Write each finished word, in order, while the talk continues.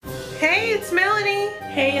Hey, it's Melanie,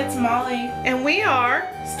 Hey, it's Molly. and we are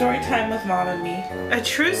Storytime with Mom and Me, a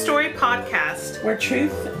true story podcast. where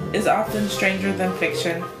truth is often stranger than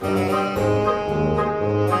fiction.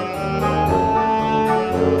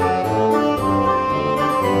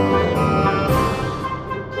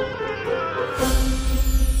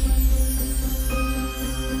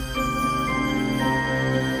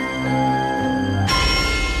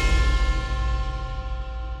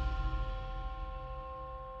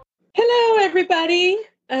 Hello, everybody.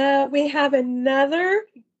 We have another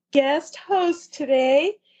guest host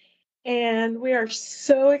today, and we are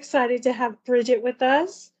so excited to have Bridget with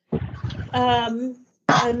us.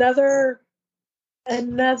 Another,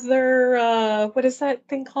 what is that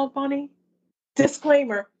thing called, Bonnie?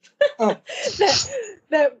 Disclaimer. Oh.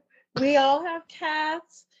 that we all have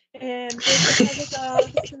cats, and Bridget has a dog.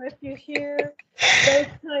 So if you hear those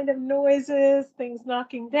kind of noises, things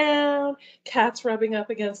knocking down, cats rubbing up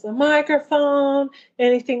against the microphone,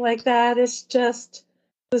 anything like that, it's just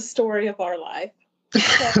the story of our life.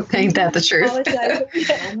 So, Ain't that the truth? apologize.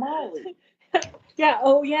 Oh, Molly.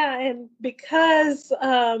 Yeah, and because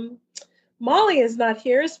Molly is not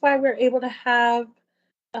here, is why we're able to have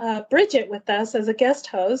Bridget with us as a guest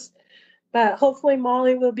host. But hopefully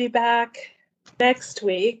Molly will be back next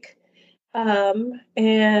week,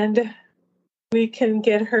 and we can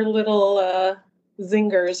get her little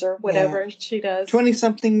zingers or whatever she does.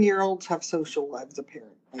 20-something-year-olds have social lives,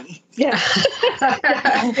 apparently. Yeah,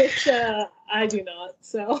 which I do not.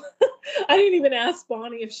 So I didn't even ask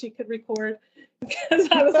Bonnie if she could record because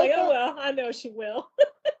I was like, oh, well, I know she will.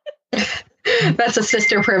 That's a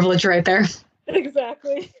sister privilege right there.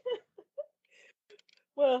 Exactly.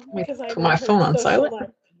 Well, Me because I put know my her phone on social silent. life.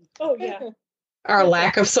 Oh, yeah. Our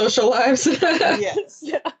lack of social lives. Yes.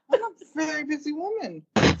 Yeah. I'm a very busy woman.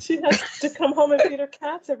 She has to come home and feed her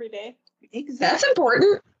cats every day. Exactly. That's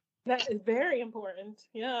important. That is very important.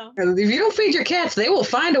 Yeah. 'Cause if you don't feed your cats, they will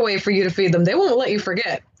find a way for you to feed them. They won't let you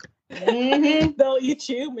forget. Mm-hmm. They'll eat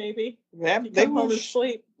you, maybe. Yeah, You they come home will. and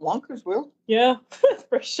sleep. Wonkers will. Yeah,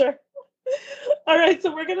 for sure. All right,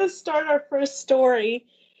 so we're going to start our first story.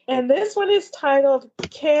 And this one is titled,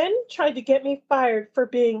 Ken Tried to Get Me Fired for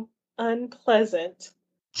Being Unpleasant.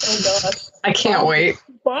 Oh, gosh. I can't wait.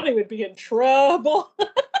 Bonnie would be in trouble.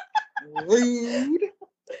 Rude.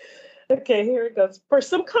 Okay, here it goes. For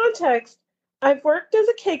some context, I've worked as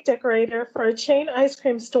a cake decorator for a chain ice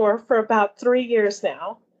cream store for about 3 years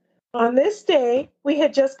now. On this day, we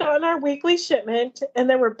had just gotten our weekly shipment, and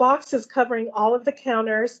there were boxes covering all of the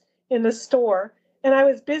counters in the store, and I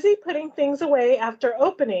was busy putting things away after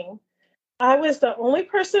opening. I was the only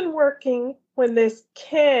person working when this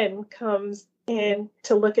Ken comes in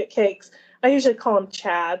to look at cakes. I usually call them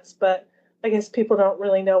Chads, but I guess people don't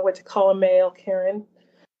really know what to call a male Karen.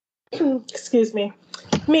 Excuse me.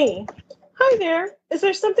 Me. Hi there. Is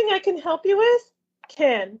there something I can help you with?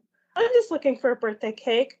 Ken. I'm just looking for a birthday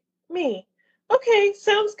cake. Me. Okay,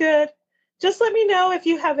 sounds good. Just let me know if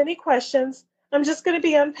you have any questions. I'm just going to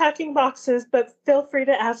be unpacking boxes, but feel free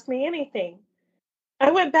to ask me anything. I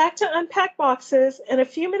went back to unpack boxes, and a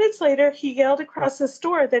few minutes later, he yelled across the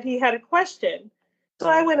store that he had a question. So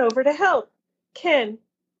I went over to help. Ken.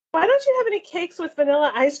 Why don't you have any cakes with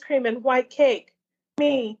vanilla ice cream and white cake?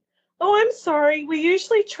 Me. Oh, I'm sorry. We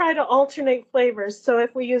usually try to alternate flavors, so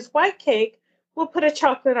if we use white cake, we'll put a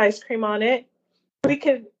chocolate ice cream on it. We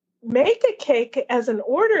could make a cake as an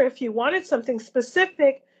order if you wanted something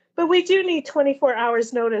specific, but we do need 24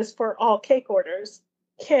 hours notice for all cake orders.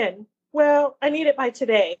 Ken, well, I need it by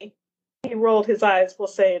today. He rolled his eyes while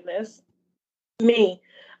saying this. Me,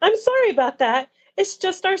 I'm sorry about that. It's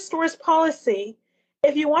just our store's policy.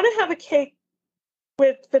 If you want to have a cake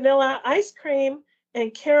with vanilla ice cream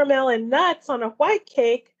and caramel and nuts on a white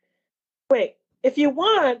cake, if you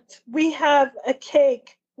want, we have a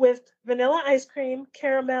cake with vanilla ice cream,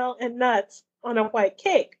 caramel, and nuts on a white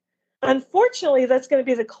cake. Unfortunately, that's going to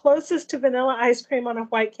be the closest to vanilla ice cream on a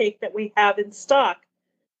white cake that we have in stock.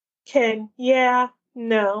 Ken, yeah,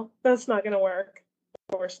 no, that's not going to work.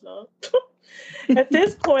 Of course not. At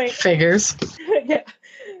this point, Figures. yeah,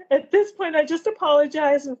 at this point, I just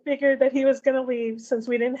apologized and figured that he was going to leave since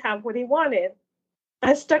we didn't have what he wanted.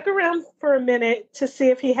 I stuck around for a minute to see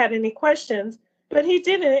if he had any questions, but he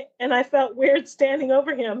didn't, and I felt weird standing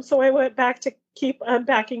over him, so I went back to keep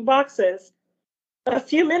unpacking boxes. A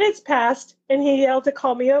few minutes passed, and he yelled to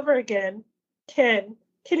call me over again. Ken,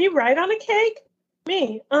 can you write on a cake?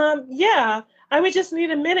 Me, yeah, I would just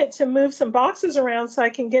need a minute to move some boxes around so I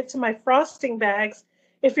can get to my frosting bags,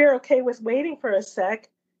 if you're okay with waiting for a sec.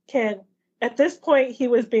 Ken, at this point, he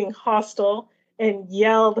was being hostile and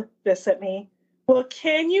yelled this at me. Well,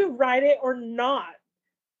 can you write it or not?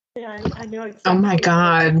 Yeah, I know exactly. Oh my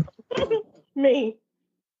God. Me.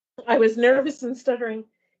 I was nervous and stuttering.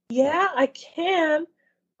 Yeah, I can.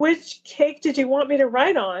 Which cake did you want me to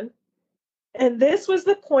write on? And this was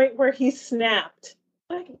the point where he snapped.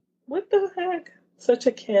 Like, what the heck? Such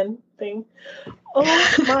a Ken thing.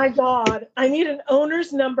 Oh my God. I need an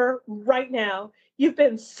owner's number right now. You've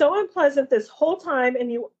been so unpleasant this whole time,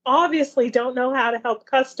 and you obviously don't know how to help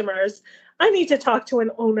customers. I need to talk to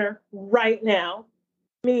an owner right now.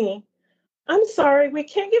 Me. I'm sorry, we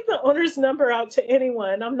can't give the owner's number out to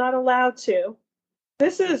anyone. I'm not allowed to.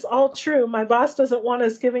 This is all true. My boss doesn't want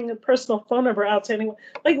us giving a personal phone number out to anyone.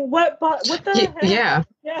 Like, what the heck? Yeah,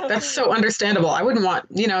 Yeah. that's so understandable. I wouldn't want,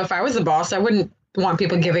 if I was a boss, I wouldn't want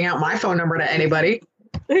people giving out my phone number to anybody.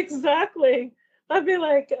 Exactly. I'd be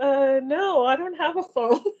like, no, I don't have a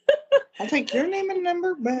phone. I'll take your name and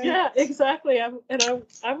number, but Yeah, exactly. I'm gonna.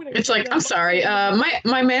 It's like, I'm sorry,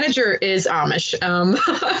 my manager is Amish. I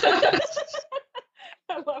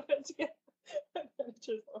love it. Yeah.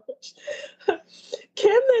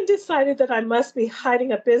 Ken then decided that I must be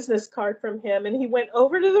hiding a business card from him, and he went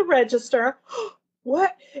over to the register.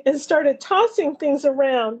 What? And started tossing things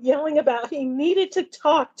around, yelling about he needed to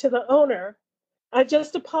talk to the owner. I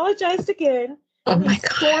just apologized again, and he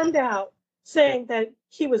stormed out, saying that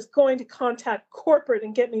he was going to contact corporate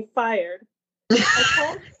and get me fired.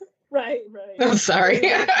 Right. I'm sorry.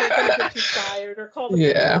 They're going to get you fired or call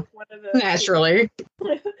the one of the naturally.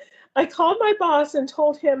 I called my boss and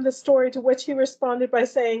told him the story, to which he responded by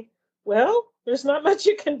saying, well, there's not much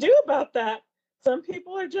you can do about that. Some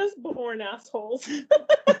people are just born assholes.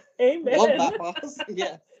 Amen. love that, boss.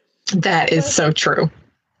 Yeah. That is so true.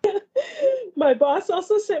 My boss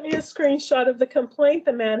also sent me a screenshot of the complaint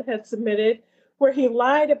the man had submitted, where he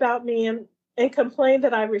lied about me and complained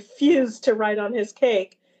that I refused to write on his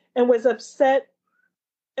cake, and was upset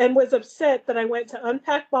that I went to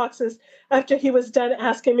unpack boxes after he was done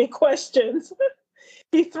asking me questions.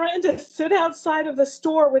 He threatened to sit outside of the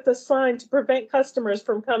store with a sign to prevent customers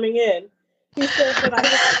from coming in. He said that I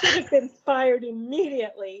should have been fired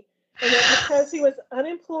immediately, and that because he was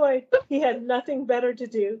unemployed, he had nothing better to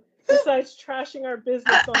do besides trashing our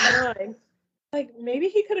business online. Like, maybe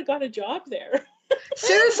he could have got a job there.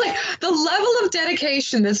 Seriously, the level of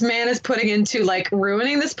dedication this man is putting into, like,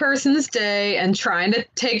 ruining this person's day and trying to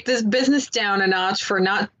take this business down a notch for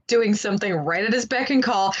not doing something right at his beck and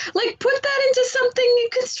call. Like, put that into something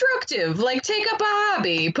constructive. Like, take up a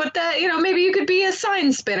hobby. Put that, maybe you could be a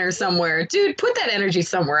sign spinner somewhere. Dude, put that energy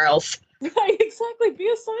somewhere else. Right, exactly. Be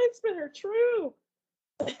a sign spinner. True.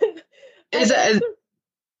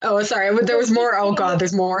 Oh, sorry. There was more. Oh, God,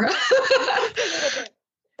 there's more.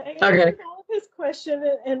 I answered all of his question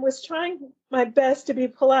and was trying my best to be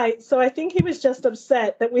polite. So I think he was just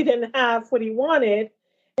upset that we didn't have what he wanted,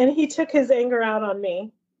 and he took his anger out on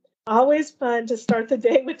me. Always fun to start the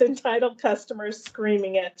day with entitled customers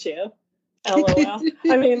screaming at you. LOL.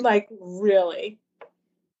 I mean, like, really.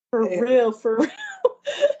 For real.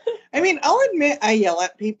 I mean, I'll admit I yell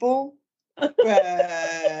at people,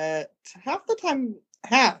 but half the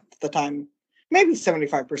time, maybe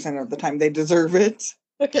 75% of the time, they deserve it.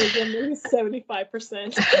 Okay, then maybe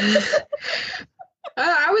 75%.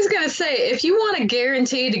 I was going to say, if you want to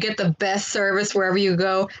guarantee to get the best service wherever you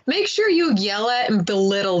go, make sure you yell at and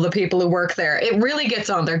belittle the people who work there. It really gets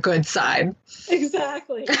on their good side.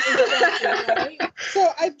 Exactly. Right? So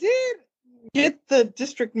I did get the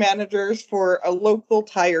district managers for a local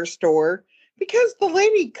tire store because the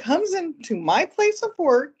lady comes into my place of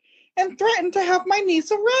work and threatened to have my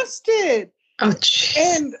niece arrested. Oh, jeez.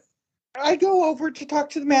 And I go over to talk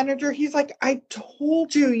to the manager. He's like, I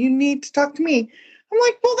told you need to talk to me. I'm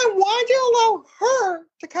like, well, then why'd you allow her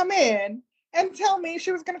to come in and tell me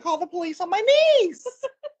she was going to call the police on my niece?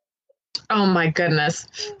 Oh, my goodness.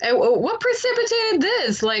 What precipitated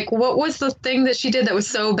this? Like, what was the thing that she did that was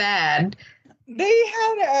so bad? They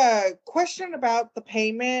had a question about the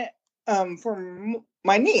payment for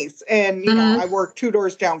my niece. And, you know, I work 2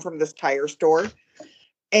 doors down from this tire store.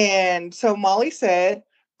 And so Molly said,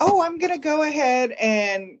 oh, I'm going to go ahead,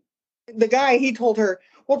 and the guy, he told her,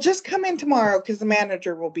 well, just come in tomorrow because the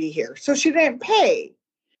manager will be here. So she didn't pay.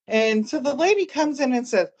 And so the lady comes in and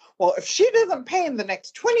says, well, if she doesn't pay in the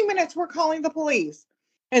next 20 minutes, we're calling the police.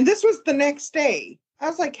 And this was the next day. I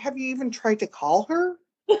was like, have you even tried to call her?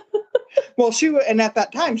 Well, and at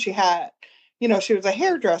that time she had, you know, she was a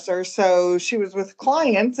hairdresser, so she was with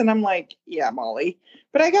clients. And I'm like, yeah, Molly.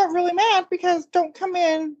 But I got really mad because don't come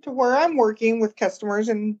in to where I'm working with customers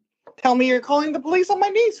and tell me you're calling the police on my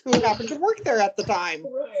niece who happened to work there at the time.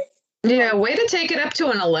 Right. Yeah, way to take it up to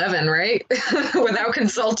an 11, right? Without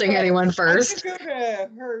consulting anyone I first. did go to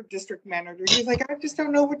her district manager. He's like, I just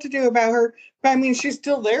don't know what to do about her. But I mean, she's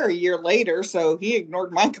still there a year later, so he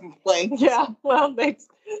ignored my complaint. Yeah, well, thanks.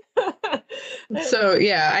 So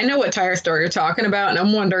yeah, I know what tire store you're talking about, and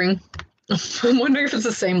I'm wondering if it's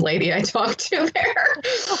the same lady I talked to there.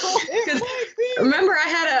 Because remember, I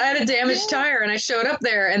had a damaged tire, and I showed up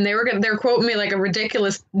there, and they were quoting me like a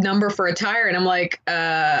ridiculous number for a tire, and I'm like,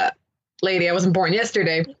 lady, I wasn't born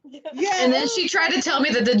yesterday. Yeah. And then she tried to tell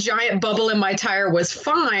me that the giant bubble in my tire was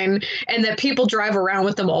fine, and that people drive around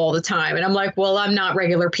with them all the time. And I'm like, well, I'm not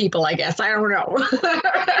regular people, I guess. I don't know.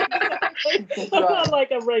 I'm not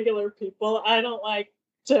like a regular people. I don't like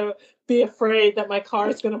to be afraid that my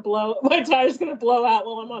tire's going to blow out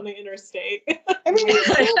while I'm on the interstate. I mean, we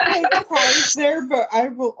still pay the price there, but I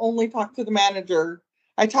will only talk to the manager.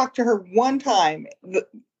 I talked to her one time,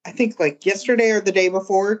 I think like yesterday or the day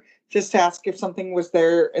before, just to ask if something was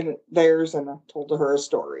there and theirs, and I told her a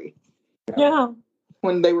story. Yeah.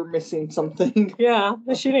 When they were missing something. Yeah.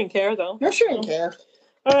 She didn't care though. No, she didn't care.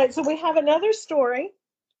 All right. So we have another story.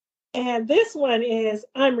 And this one is,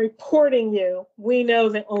 I'm reporting you. We know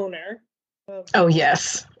the owner. Oh,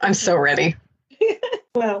 yes. I'm so ready.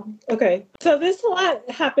 Well, okay. So this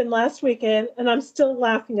happened last weekend, and I'm still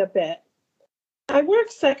laughing a bit. I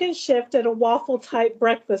worked second shift at a waffle-type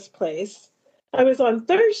breakfast place. I was on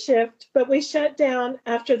third shift, but we shut down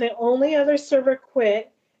after the only other server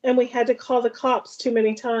quit, and we had to call the cops too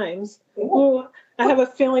many times. Ooh, I have a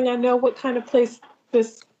feeling I know what kind of place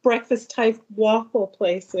this breakfast-type waffle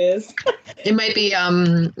place is. It might be,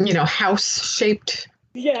 house-shaped.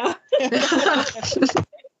 Yeah.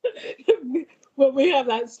 Well, we have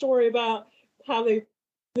that story about how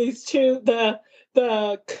these two, the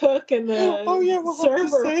cook and the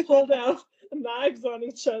server pulled out knives on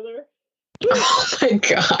each other. Oh my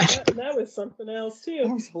God. That was something else too.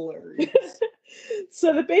 That was hilarious.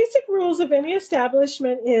 So the basic rules of any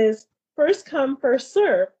establishment is first come, first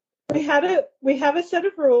serve. We have a set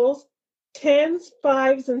of rules, 10s,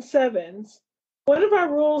 5s, and 7s. One of our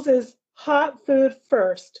rules is hot food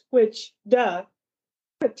first, which, duh.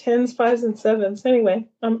 But 10s, 5s, and 7s. Anyway,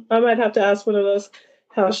 I might have to ask one of those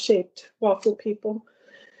house-shaped waffle people.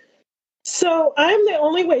 So I'm the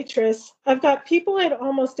only waitress. I've got people at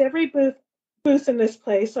almost every booth in this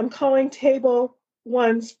place. I'm calling table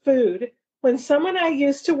 1's food. When someone I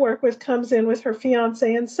used to work with comes in with her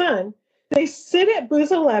fiance and son, they sit at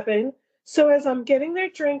booth 11. So as I'm getting their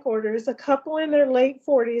drink orders, a couple in their late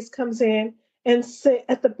 40s comes in and sit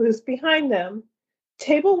at the booth behind them.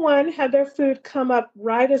 Table 1 had their food come up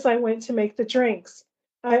right as I went to make the drinks.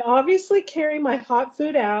 I obviously carry my hot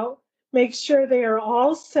food out, make sure they are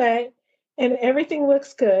all set, and everything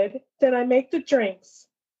looks good. Then I make the drinks.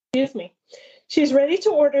 Excuse me. She's ready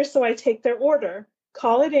to order, so I take their order,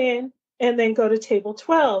 call it in, and then go to table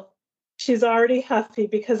 12. She's already huffy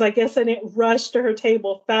because I guess I didn't rush to her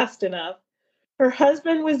table fast enough. Her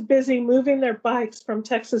husband was busy moving their bikes from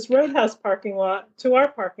Texas Roadhouse parking lot to our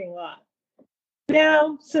parking lot.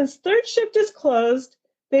 Now, since third shift is closed,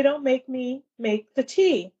 they don't make me make the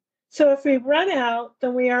tea. So if we run out,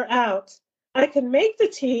 then we are out. I can make the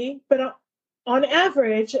tea, but on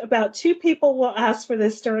average, about 2 people will ask for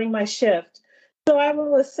this during my shift. So I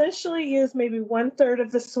will essentially use maybe 1/3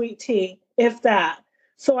 of the sweet tea, if that,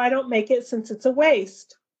 so I don't make it since it's a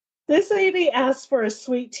waste. This lady asked for a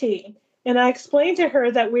sweet tea, and I explained to her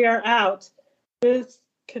that we are out. This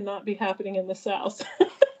cannot be happening in the South.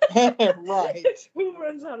 Right. Who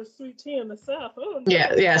runs out of sweet tea in the South? Oh, no.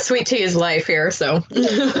 Yeah, sweet tea is life here, so.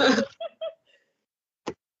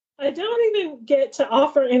 I don't even get to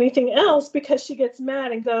offer anything else because she gets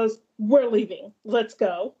mad and goes, "We're leaving. Let's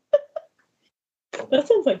go." That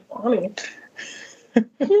sounds like Bonnie.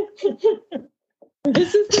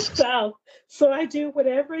 This is the South, so I do what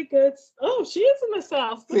every good... Oh, she is in the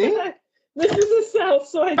South. What the heck? This is the South,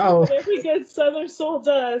 so I do what every good Southern soul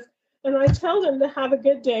does, and I tell them to have a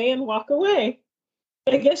good day and walk away.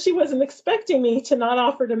 I guess she wasn't expecting me to not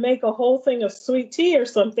offer to make a whole thing of sweet tea or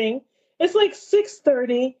something. It's like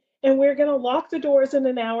 6:30, and we're going to lock the doors in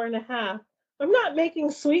an hour and a half. I'm not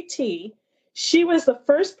making sweet tea. She was the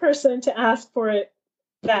first person to ask for it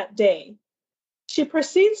that day. She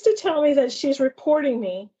proceeds to tell me that she's reporting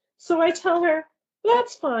me, so I tell her,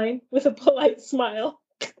 "That's fine," with a polite smile.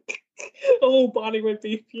 Oh, Bonnie would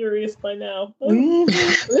be furious by now.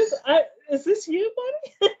 Is this you,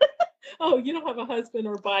 Bonnie? Oh, you don't have a husband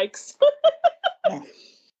or bikes.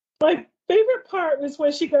 My favorite part was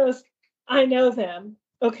when she goes, "I know them,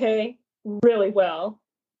 okay, really well.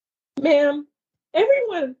 Ma'am,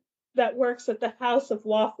 everyone that works at the House of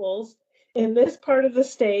Waffles in this part of the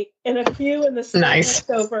state and a few in the state Nice. next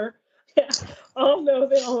over all know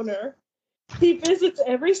the owner. He visits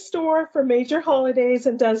every store for major holidays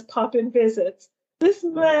and does pop-in visits. This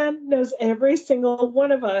man knows every single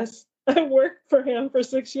one of us. I worked for him for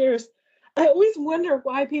 6 years. I always wonder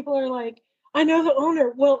why people are like, I know the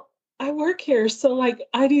owner. Well, I work here, so like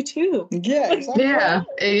I do too. Yeah, exactly. Yeah,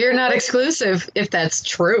 you're not exclusive if that's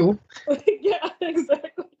true. Yeah,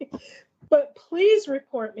 exactly. But please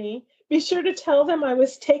report me. Be sure to tell them I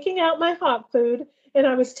was taking out my hot food and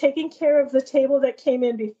I was taking care of the table that came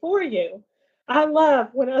in before you. I love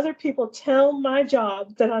when other people tell my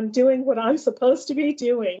job that I'm doing what I'm supposed to be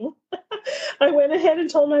doing. I went ahead and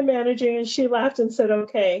told my manager and she laughed and said,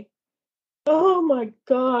 okay. Oh my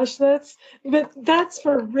gosh, that's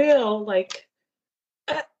for real. Like,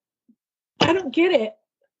 I don't get it.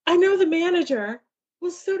 I know the manager. Well,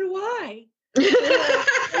 so do I.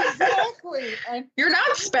 Exactly. And You're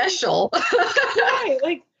not special. Right.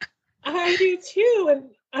 Like, I do too. And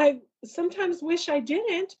I sometimes wish I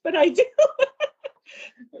didn't, but I do.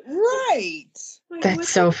 right. Like, That's what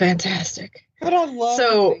so fantastic. But I love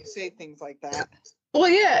So- when they say things like that. Well,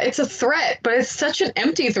 yeah, it's a threat, but it's such an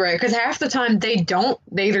empty threat because half the time they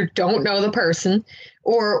either don't know the person,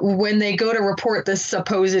 or when they go to report this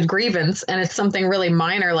supposed grievance and it's something really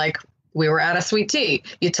minor, like we were out of sweet tea.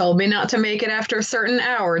 You told me not to make it after a certain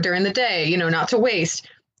hour during the day, not to waste.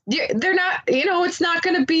 They're not, it's not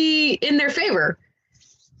going to be in their favor.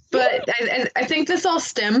 But I think this all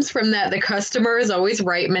stems from that the customer is always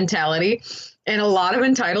right mentality. And a lot of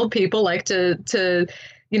entitled people like to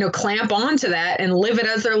clamp onto that and live it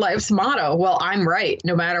as their life's motto. Well, I'm right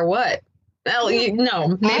no matter what. Well,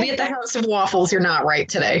 no, maybe at the House of Waffles, you're not right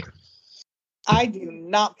today. I do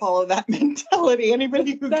not follow that mentality.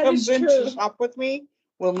 Anybody who That comes is in true. to shop with me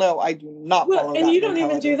will know I do not follow Well, that and you don't even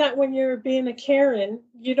mentality. do that when you're being a Karen.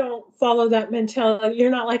 You don't follow that mentality.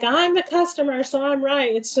 You're not like, I'm the customer, so I'm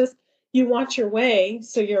right. It's just you want your way,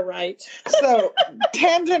 so you're right. So,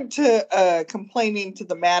 tangent to complaining to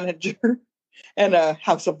the manager and a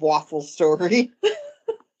House of Waffles story.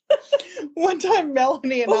 One time,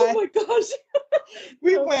 Melanie and Oh my gosh.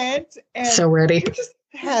 we went and So ready. we just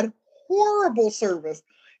had horrible service.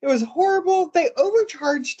 It was horrible. They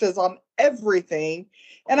overcharged us on everything.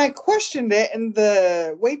 And I questioned it, and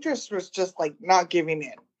the waitress was just like not giving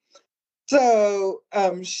in. So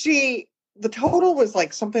the total was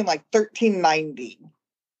like something like $13.90.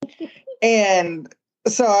 And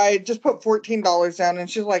so I just put $14 down, and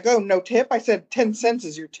she's like, oh, no tip? I said 10 cents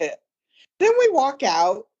is your tip. Then we walk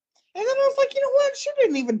out, and then I was like, you know what? She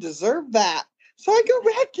didn't even deserve that. So I go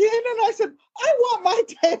back in and I said, I want my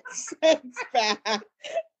 10 cents back.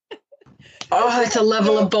 Oh, that's a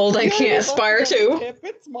level of bold I "You can't already aspire left that to. tip.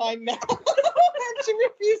 It's mine now. And she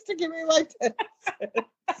refused to give me my 10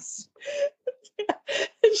 cents.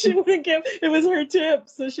 And she wouldn't give, it was her tip,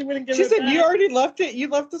 so she wouldn't give She it said, back. you already left it. You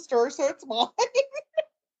left the store, so it's mine.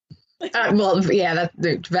 Well, yeah,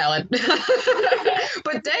 that's valid.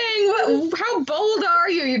 But dang, how bold are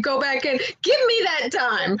you? You go back in. Give me that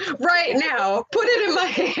dime right now. Put it in my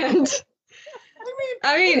hand.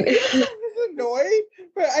 I mean, I was annoyed,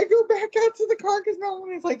 but I go back out to the car because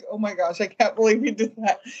Melanie's like, oh my gosh, I can't believe you did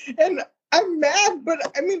that. And I'm mad, but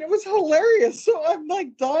I mean, it was hilarious. So I'm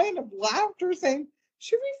like dying of laughter saying,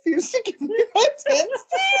 she refused to give me my 10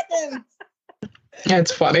 cents.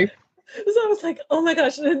 it's funny. So I was like, oh my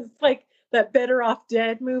gosh, it's like that Better Off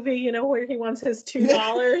Dead movie, where he wants his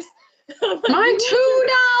 $2. I'm like, My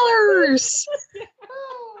 $2.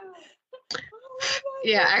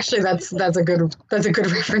 Yeah, actually, that's a good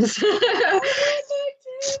reference.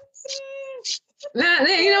 Nah,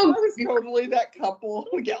 I was totally that couple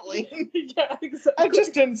yelling. Yeah, exactly. I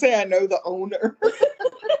just didn't say I know the owner.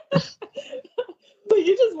 But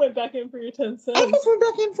you just went back in for your 10 I cents. just went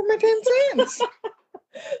back in for my 10 cents.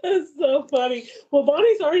 That's so funny. Well,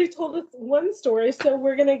 Bonnie's already told us one story, so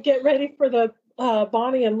we're going to get ready for the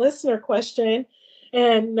Bonnie and listener question.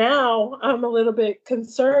 And now I'm a little bit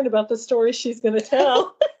concerned about the story she's going to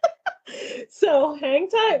tell. So hang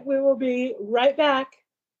tight. We will be right back.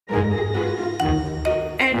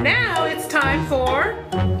 And now it's time for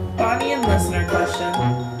Bonnie and listener question.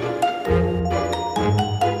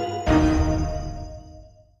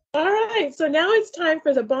 All right, so now it's time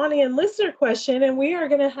for the Bonnie and listener question, and we are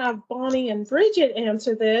going to have Bonnie and Bridget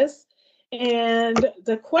answer this. And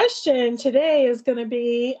the question today is going to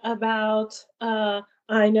be about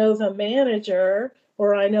I know the manager,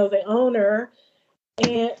 or I know the owner,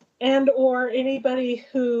 and or anybody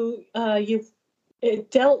who you've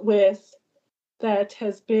dealt with that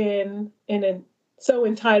has been so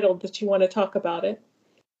entitled that you want to talk about it.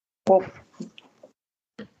 Well,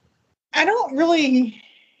 I don't really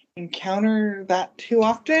encounter that too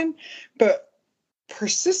often, but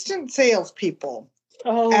persistent salespeople.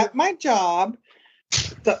 Oh, At my job,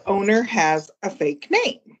 the owner has a fake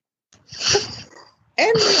name.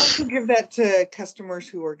 And we also give that to customers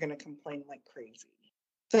who are going to complain like crazy.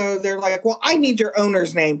 So they're like, well, I need your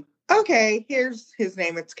owner's name. Okay, here's his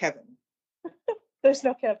name. It's Kevin. there's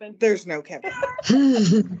no Kevin. There's no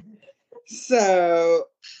Kevin. So,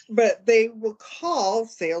 but they will call,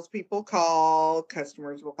 salespeople call,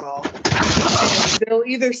 customers will call, and they'll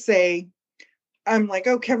either say, I'm like,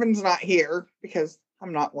 oh, Kevin's not here, because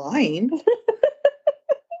I'm not lying.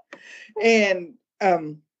 And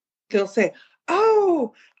they'll say,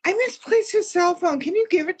 oh, I misplaced his cell phone. Can you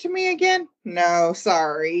give it to me again? No,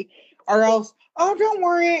 sorry. Or else, oh, don't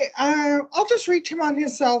worry. I'll just reach him on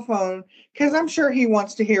his cell phone because I'm sure he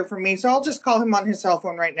wants to hear from me. So I'll just call him on his cell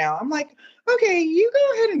phone right now. I'm like, okay, you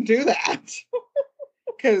go ahead and do that.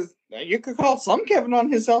 Because you could call some Kevin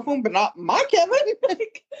on his cell phone, but not my Kevin.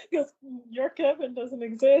 Because your Kevin doesn't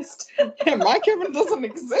exist. And my Kevin doesn't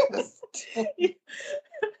exist.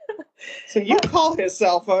 So you call his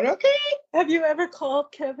cell phone, okay? Have you ever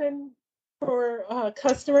called Kevin for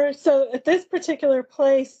customers? So at this particular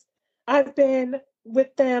place, I've been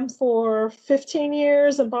with them for 15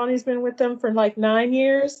 years, and Bonnie's been with them for like 9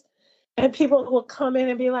 years. And people will come in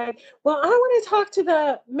and be like, well, I want to talk to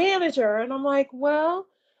the manager. And I'm like, well,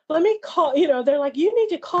 let me call, they're like, you need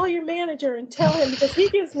to call your manager and tell him because he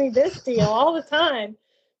gives me this deal all the time.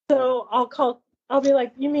 So I'll be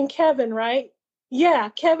like, you mean Kevin, right? Yeah,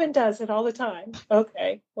 Kevin does it all the time.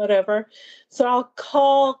 Okay, whatever. So I'll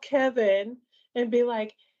call Kevin and be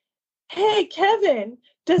like, hey, Kevin,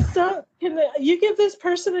 can you give this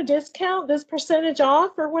person a discount, this percentage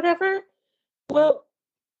off or whatever? Well,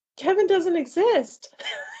 Kevin doesn't exist.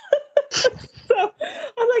 So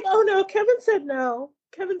I'm like, oh no, Kevin said no.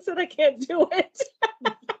 Kevin said I can't do it.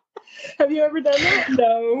 Have you ever done that?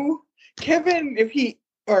 No. Kevin, if he,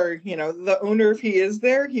 or, the owner, if he is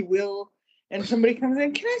there, he will. And somebody comes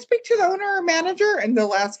in, can I speak to the owner or manager? And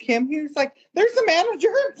they'll ask him. He's like, there's the manager.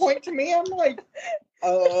 Point to me. I'm like,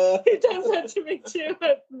 He does that to me too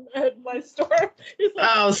at my store. He's like,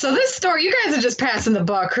 Oh, so this store, you guys are just passing the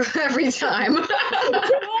buck every time. because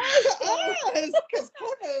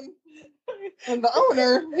Kevin and the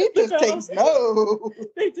owner, he just takes no.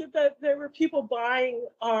 They did that. There were people buying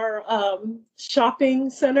our shopping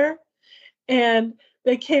center, and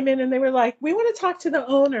they came in and they were like, we want to talk to the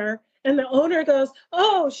owner. And the owner goes,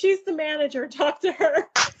 oh, she's the manager. Talk to her.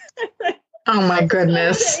 Oh my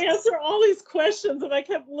goodness. I had to answer all these questions, and I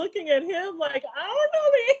kept looking at him like, I don't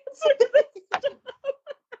know the answer to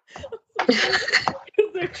this.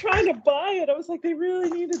 Because they're trying to buy it. I was like, they really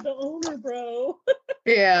needed the owner, bro.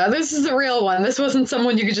 Yeah, this is a real one. This wasn't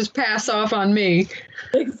someone you could just pass off on me.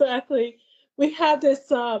 Exactly. We had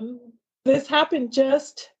this, this happened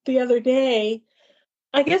just the other day.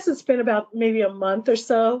 I guess it's been about maybe a month or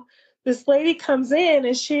so. This lady comes in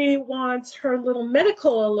and she wants her little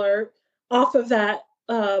medical alert off of that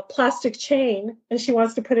plastic chain, and she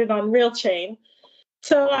wants to put it on real chain.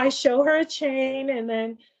 So I show her a chain, and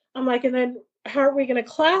then I'm like, and then how are we going to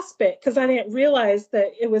clasp it? Because I didn't realize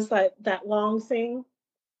that it was that long thing.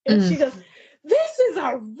 And she goes, this is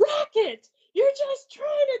a racket. You're just trying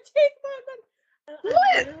to take my money. I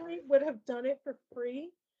literally would have done it for free.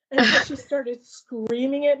 And so she started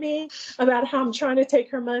screaming at me about how I'm trying to take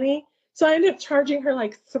her money. So I ended up charging her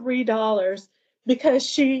like $3 because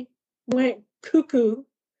she went cuckoo,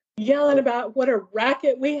 yelling about what a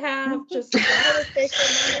racket we have, just trying to take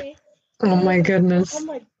her money. Oh my goodness. Oh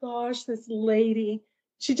my gosh, this lady,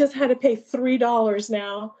 she just had to pay $3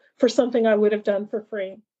 now for something I would have done for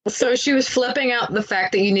free. So she was flipping out the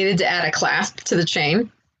fact that you needed to add a clasp to the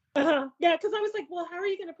chain. Yeah, because I was like, well, how are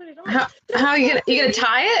you going to put it on? How are you gonna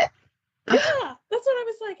tie it? Yeah, that's what I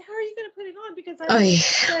was like. How are you going to put it on? Because I didn't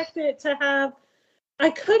expect it to have. I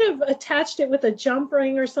could have attached it with a jump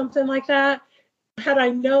ring or something like that had I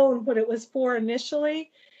known what it was for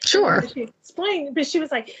initially. Sure. She explained, but she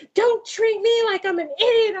was like, "Don't treat me like I'm an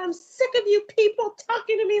idiot. I'm sick of you people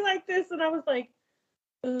talking to me like this." And I was like,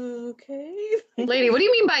 okay. Lady, what do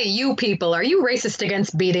you mean by you people? Are you racist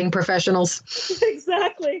against beating professionals?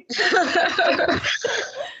 Exactly.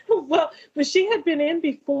 Well, but she had been in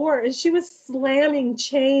before, and she was slamming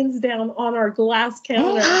chains down on our glass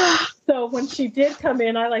counter. So when she did come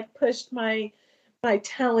in, I like pushed my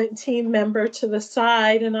talent team member to the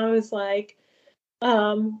side, and I was like,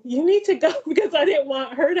 you need to go, because I didn't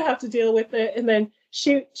want her to have to deal with it. And then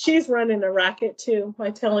she's running a racket too,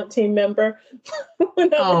 my talent team member.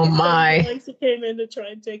 Oh my. Like she came in to try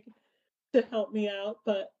and to help me out,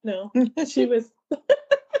 but no, she was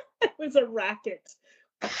It was a racket.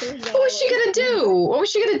 What was she gonna do? What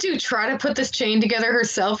was she gonna do? Try to put this chain together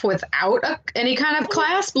herself without any kind of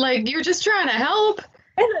clasp? Like, you're just trying to help.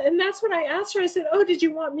 And that's what I asked her. I said, "Oh, did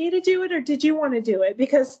you want me to do it, or did you want to do it?"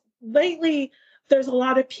 Because lately there's a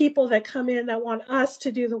lot of people that come in that want us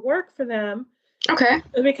to do the work for them. Okay.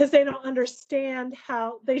 Because they don't understand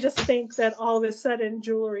how, they just think that all of a sudden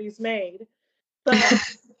jewelry's made. But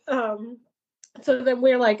so then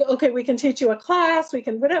we're like, okay, we can teach you a class, we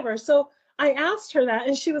can whatever. So I asked her that,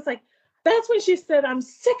 and she was like, that's when she said, "I'm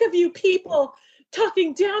sick of you people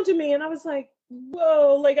talking down to me." And I was like,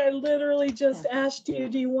 whoa, like I literally just asked you,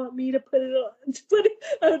 do you want me to put it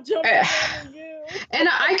on, jump on you? And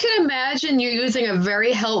I can imagine you using a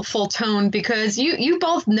very helpful tone, because you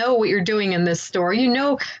both know what you're doing in this store. You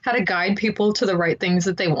know how to guide people to the right things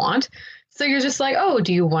that they want. So you're just like, "Oh,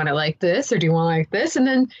 do you want it like this, or do you want it like this?" And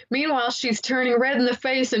then meanwhile, she's turning red in the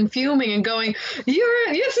face and fuming and going, this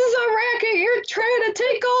is a racket. You're trying to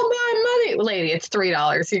take all my money. Lady, it's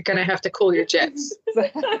 $3. You're going to have to cool your jets.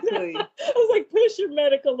 Exactly. I was like, push your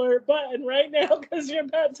medical alert button right now, because you're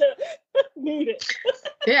about to need it.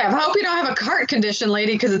 Yeah, I hope you don't have a heart condition,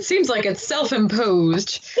 lady, because it seems like it's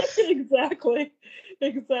self-imposed. Exactly.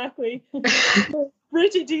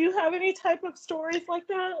 Bridget, do you have any type of stories like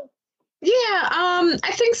that? Yeah,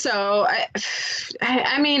 I think so.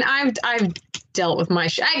 I mean, I've dealt with my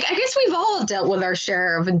I guess we've all dealt with our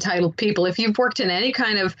share of entitled people. If you've worked in any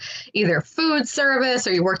kind of either food service,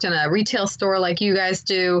 or you worked in a retail store like you guys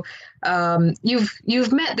do,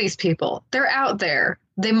 you've met these people. They're out there.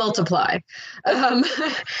 They multiply.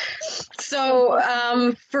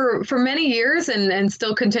 So for many years, and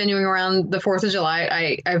still continuing around the 4th of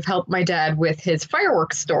July, I've helped my dad with his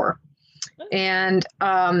fireworks store. And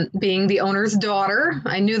being the owner's daughter,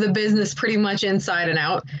 I knew the business pretty much inside and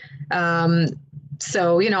out.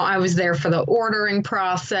 So, I was there for the ordering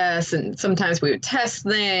process, and sometimes we would test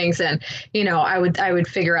things, and, I would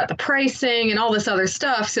figure out the pricing and all this other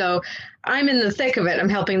stuff. So I'm in the thick of it. I'm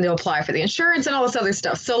helping to apply for the insurance and all this other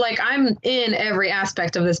stuff. So like, I'm in every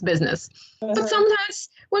aspect of this business. But sometimes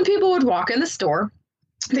when people would walk in the store,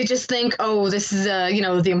 they just think, "Oh, this is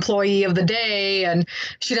the employee of the day, and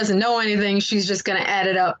she doesn't know anything. She's just going to add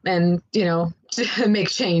it up and, make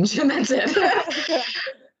change, and that's it."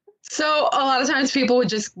 So a lot of times people would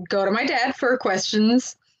just go to my dad for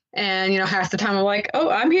questions. And, half the time I'm like,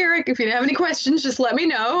 "Oh, I'm here. If you have any questions, just let me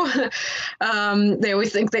know." They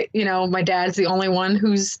always think that, my dad's the only one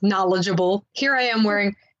who's knowledgeable. Here I am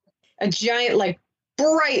wearing a giant, like,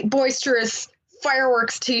 bright, boisterous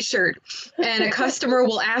fireworks t-shirt, and a customer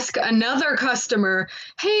will ask another customer,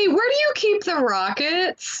 "Hey, where do you keep the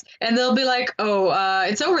rockets?" And they'll be like, "Oh,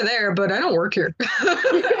 it's over there, but I don't work here."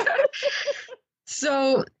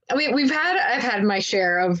 So I mean, I've had my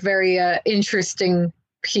share of very interesting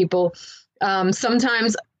people.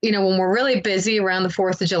 Sometimes, when we're really busy around the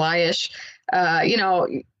 4th of July-ish,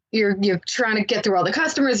 you're trying to get through all the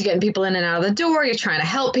customers, you're getting people in and out of the door, you're trying to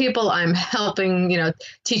help people. I'm helping,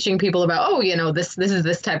 teaching people about, this is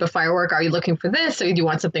this type of firework. Are you looking for this? Or do you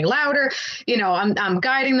want something louder? I'm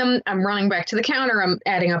guiding them. I'm running back to the counter. I'm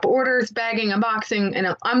adding up orders, bagging, unboxing,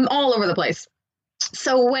 and I'm all over the place.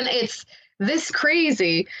 So when it's this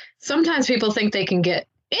crazy, sometimes people think they can get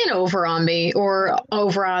in over on me or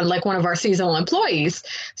over on like one of our seasonal employees.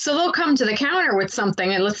 So they'll come to the counter with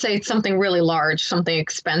something, and let's say it's something really large, something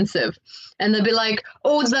expensive. And they'll be like,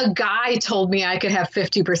 "Oh, the guy told me I could have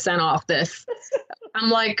 50% off this." I'm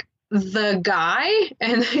like, "The guy?"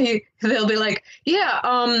 And they'll be like, "Yeah,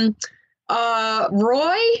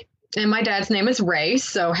 Roy." And my dad's name is Ray,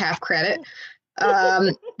 so half credit.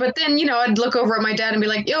 But then, I'd look over at my dad and be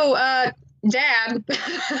like, "Yo, Dad,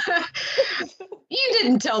 you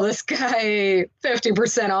didn't tell this guy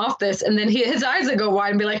 50% off this." And then his eyes would go wide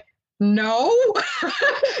and be like, "No,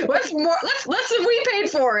 what's more? Let's we paid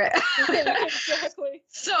for it." Exactly.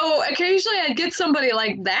 So occasionally I'd get somebody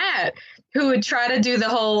like that who would try to do the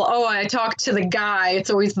whole, "Oh, I talked to the guy. It's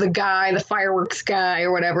always the guy, the fireworks guy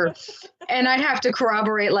or whatever." And I'd have to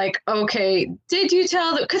corroborate, like, "Okay, did you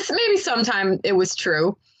tell them?" Because maybe sometime it was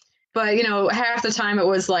true, but half the time it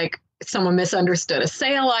was like someone misunderstood a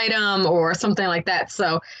sale item or something like that.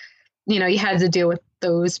 So, you had to deal with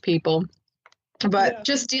those people. But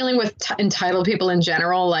just dealing with entitled people in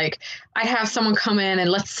general, like I'd have someone come in, and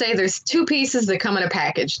let's say there's 2 pieces that come in a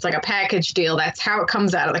package. It's like a package deal. That's how it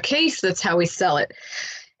comes out of the case. That's how we sell it.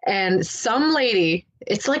 And some lady,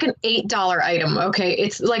 it's like an $8 item. Okay.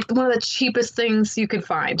 It's like one of the cheapest things you could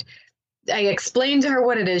find. I explained to her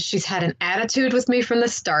what it is. She's had an attitude with me from the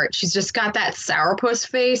start. She's just got that sourpuss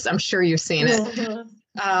face. I'm sure you've seen it.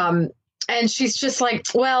 And she's just like,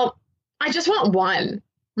 "Well, I just want one."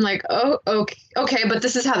 I'm I'm like, oh, okay, but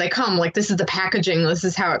this is how they come. Like, this is the packaging. This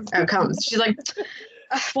is how it comes. She's like,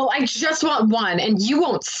 well, I just want one, and you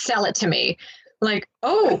won't sell it to me. Like,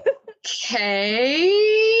 oh,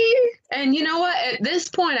 okay. And you know what? At this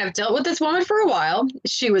point, I've dealt with this woman for a while.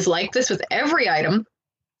 She was like this with every item,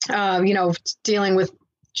 dealing with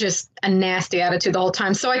just a nasty attitude the whole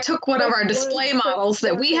time. So I took one of our display models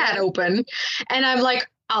that we had open, and I'm like,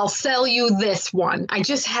 I'll sell you this one. I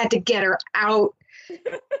just had to get her out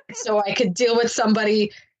so I could deal with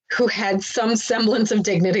somebody who had some semblance of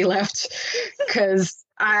dignity left, because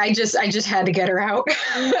I just had to get her out.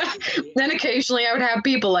 Then occasionally I would have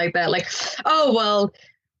people like that, like, oh, well,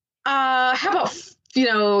 how about,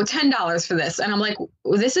 $10 for this? And I'm like,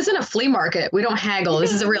 this isn't a flea market. We don't haggle.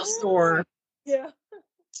 This is a real store. Yeah.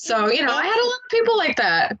 So, I had a lot of people like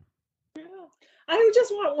that. Yeah. I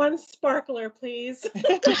just want one sparkler, please. Oh my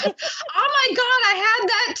God, I had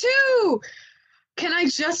that too. Can I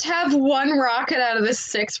just have one rocket out of this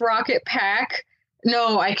 6 rocket pack?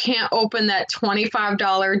 No, I can't open that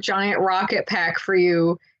 $25 giant rocket pack for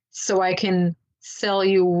you so I can sell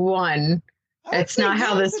you one. That's not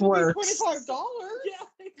how this works. $25. Yeah,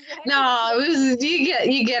 exactly. No,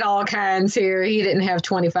 you get all kinds here. He didn't have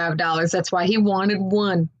 $25. That's why he wanted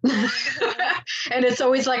one. And it's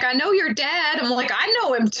always like, I know your dad. I'm like, I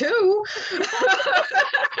know him too. That's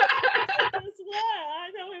why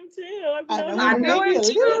I know him too. I know him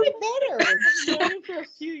too. Better. I've known him for a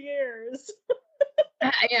few years.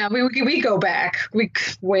 Yeah, we go back. Way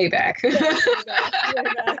back. Way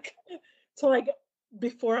back. So like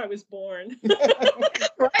before I was born.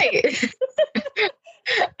 Right.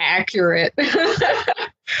 Accurate.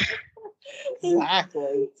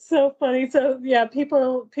 Exactly. So funny. So yeah,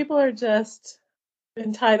 people are just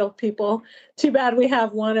entitled people. Too bad we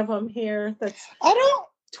have one of them here that's I don't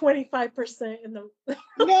 25% in the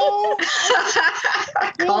know.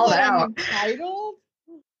 Called I'm out. entitled,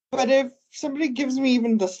 but if somebody gives me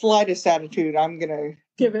even the slightest attitude, I'm gonna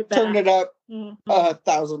give it back. turn it up Mhm.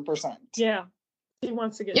 1,000%. Yeah. He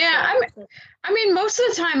wants to get Yeah, started. I mean, most of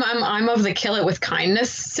the time I'm of the kill it with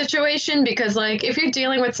kindness situation, because like if you're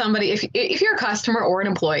dealing with somebody, if you're a customer or an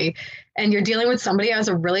employee and you're dealing with somebody who has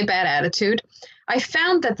a really bad attitude, I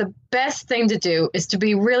found that the best thing to do is to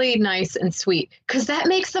be really nice and sweet, because that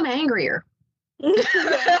makes them angrier. Yeah.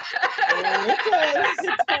 It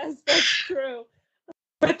does. That's true.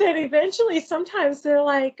 But then eventually sometimes they're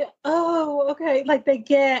like, oh, okay. Like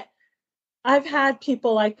I've had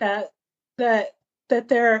people like that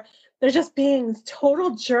they're just being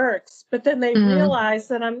total jerks, but then they realize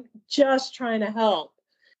that I'm just trying to help.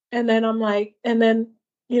 And then I'm like, and then,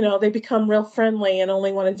 they become real friendly and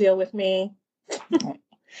only want to deal with me. Okay.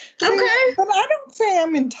 But I don't say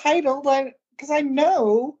I'm entitled, because I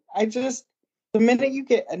know the minute you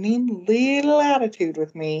get any little attitude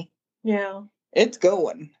with me, Yeah. it's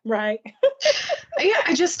going. Right. Yeah,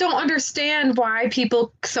 I just don't understand why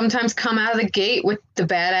people sometimes come out of the gate with the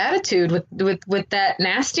bad attitude, with that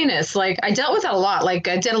nastiness. Like, I dealt with that a lot. Like,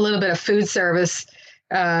 I did a little bit of food service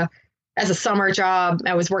as a summer job.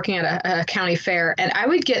 I was working at a county fair, and I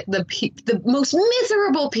would get the most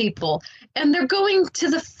miserable people, and they're going to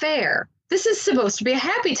the fair. This is supposed to be a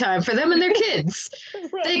happy time for them and their kids.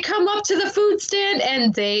 Right. They come up to the food stand,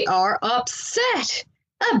 and they are upset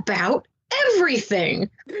about everything.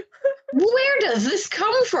 Where does this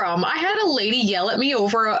come from? I had a lady yell at me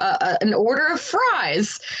over an order of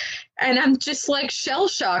fries, and I'm just like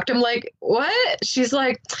shell-shocked. I'm like, what? She's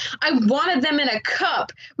like, I wanted them in a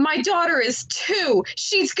cup. My daughter is 2.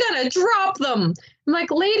 She's gonna drop them. I'm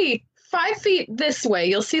like, lady, 5 feet this way.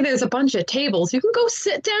 You'll see there's a bunch of tables. You can go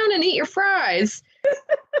sit down and eat your fries.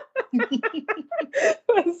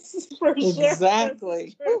 For sure.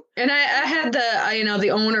 Exactly. And I had the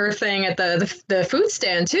owner thing at the food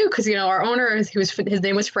stand too, because our owner, his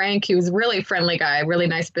name was Frank. He was a really friendly guy, really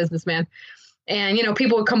nice businessman, and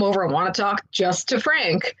people would come over and want to talk just to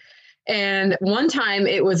Frank. And one time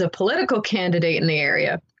it was a political candidate in the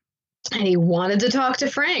area, and he wanted to talk to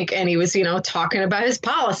Frank, and he was talking about his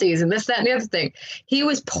policies and this, that, and the other thing. He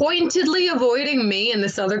was pointedly avoiding me and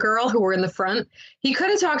this other girl who were in the front. He could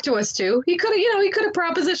have talked to us too. He could have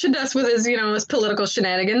propositioned us with his political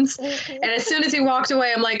shenanigans. And as soon as he walked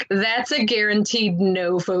away, I'm like, that's a guaranteed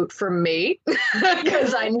no vote from me,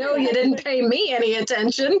 because I know you didn't pay me any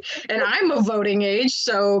attention, and I'm of voting age.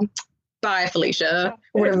 So bye, Felicia,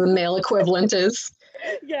 whatever the male equivalent is.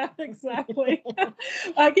 Yeah, exactly.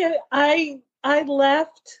 I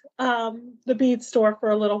left the bead store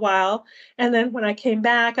for a little while, and then when I came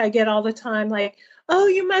back, I get all the time like, oh,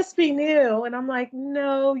 you must be new. And I'm like,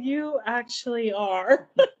 no, you actually are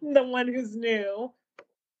the one who's new.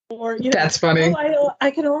 Or, you know, That's funny.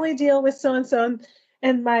 I can only deal with so and so,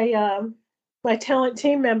 and my talent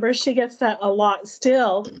team member, she gets that a lot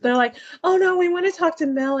still. They're like, "Oh no, we want to talk to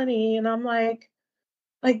Melanie," and I'm like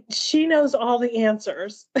she knows all the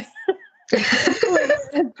answers,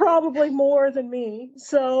 and probably more than me.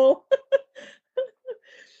 So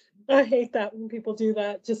I hate that when people do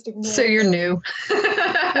that. Just ignore. So you're new.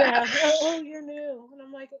 Yeah. Oh, you're new, and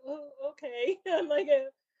I'm like, oh, okay. I'm like,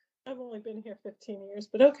 I've only been here 15 years,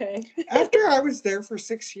 but okay. After I was there for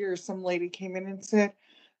 6 years, some lady came in and said,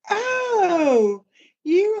 "Oh,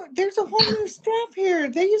 there's a whole new staff here.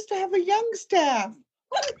 They used to have a young staff."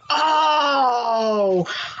 Oh,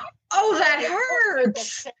 that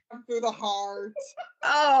hurts. Through the heart.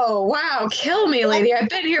 Oh, wow. Kill me, lady. I've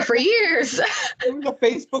been here for years. It was a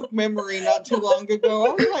Facebook memory not too long ago. I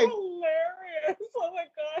was like, hilarious. Oh my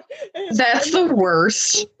God. That's the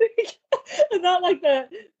worst. Not like the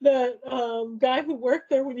guy who worked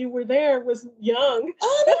there when you were there was young.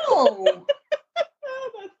 oh no.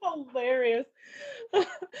 That's hilarious.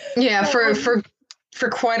 Yeah, for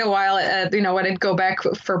quite a while, when I'd go back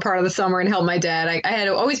for part of the summer and help my dad, I had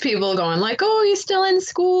always people going like, "Oh, you still in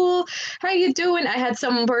school? How you doing?" I had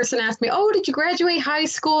some person ask me, "Oh, did you graduate high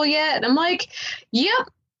school yet?" And I'm like, "Yep."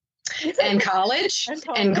 And college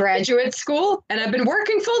and graduate school, and I've been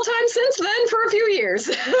working full time since then for a few years.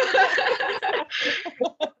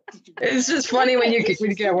 It's just funny when you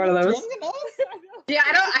get one of those. Yeah,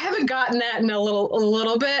 I haven't gotten that in a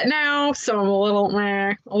little bit now, so I'm a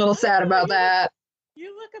little sad about that.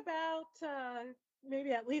 You look about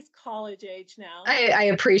maybe at least college age now. I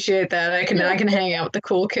appreciate that. I can hang out with the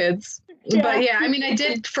cool kids. Yeah. But yeah, I mean, I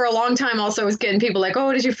did for a long time. Also, was getting people like,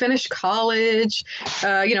 "Oh, did you finish college?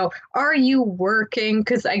 Are you working?"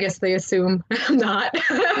 Because I guess they assume I'm not.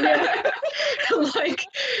 Yeah. I'm like,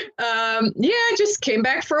 yeah, I just came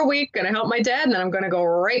back for a week, gonna help my dad, and then I'm gonna go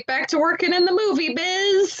right back to working in the movie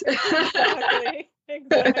biz.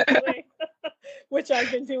 Exactly. Which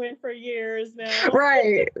I've been doing for years now.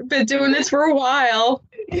 Right. Been doing this for a while.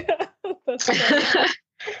 Yeah, that's right.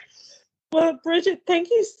 Well, Bridget, thank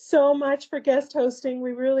you so much for guest hosting.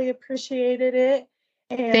 We really appreciated it.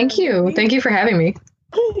 And thank you. Thank you for having me.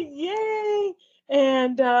 Yay.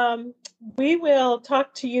 And we will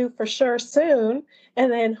talk to you for sure soon. And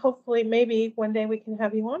then hopefully maybe one day we can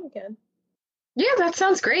have you on again. Yeah, that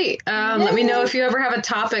sounds great. Let me know if you ever have a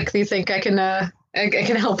topic that you think I can help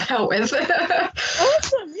out with.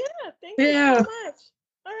 Awesome. Yeah. Thank you so much.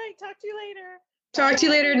 All right. Talk to you later. Talk to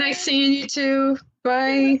you later. Nice seeing you too.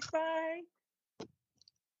 Bye. Bye.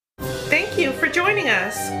 Thank you for joining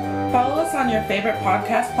us. Follow us on your favorite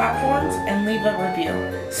podcast platforms and leave a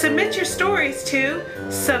review. Submit your stories to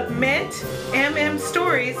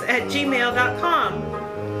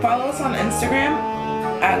submitmmstories@gmail.com. Follow us on Instagram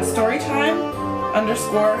at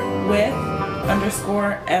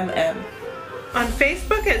storytime_with_mm. On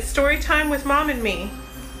Facebook at Storytime with Mom and Me.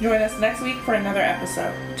 Join us next week for another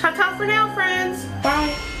episode. Ta-ta for now, friends.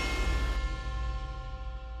 Bye.